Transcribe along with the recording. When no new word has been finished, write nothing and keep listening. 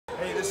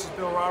this is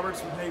Bill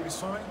Roberts with Navy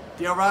Swimming.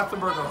 Dale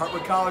Rothenberger,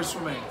 Hartwick College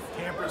Swimming.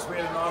 Campers, we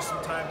had an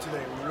awesome time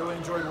today. We really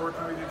enjoyed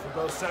working with you for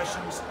both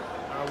sessions.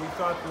 We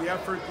thought the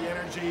effort, the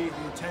energy,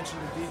 the attention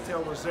to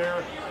detail was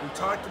there. We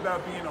talked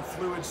about being a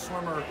fluid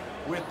swimmer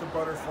with the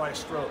butterfly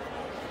stroke.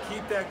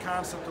 Keep that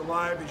concept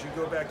alive as you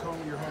go back home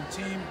to your home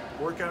team.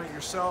 Work on it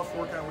yourself,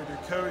 work on it with your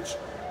coach.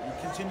 You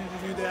continue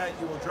to do that,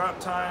 you will drop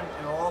time,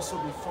 and it'll also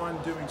be fun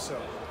doing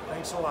so.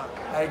 Thanks a lot.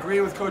 I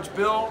agree with Coach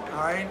Bill, all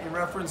right, in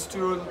reference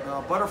to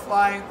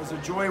butterfly. It was a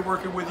joy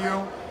working with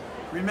you.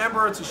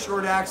 Remember, it's a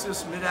short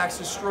axis,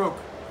 mid-axis stroke,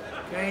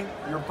 okay?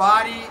 Your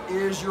body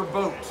is your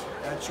boat.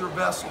 That's your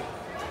vessel.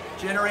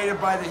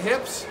 Generated by the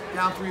hips,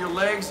 down through your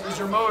legs is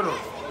your motor.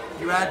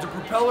 You add the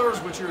propellers,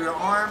 which are your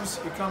arms,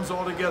 it comes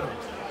all together.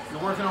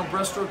 You're working on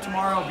breaststroke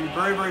tomorrow, it'll be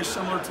very, very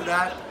similar to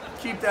that.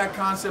 Keep that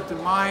concept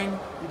in mind.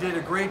 You did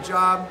a great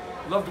job.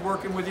 Loved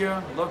working with you.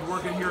 Loved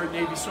working here at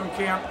Navy Swim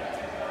Camp.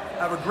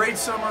 Have a great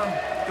summer.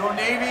 Go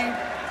Navy.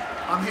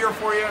 I'm here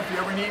for you. If you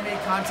ever need me,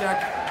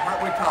 contact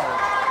Hartwick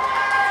College.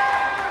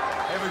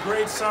 Have a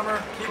great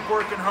summer. Keep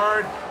working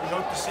hard. We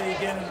hope to see you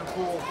again in the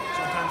pool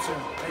sometime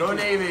soon. Go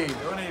Navy.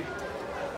 Go Navy.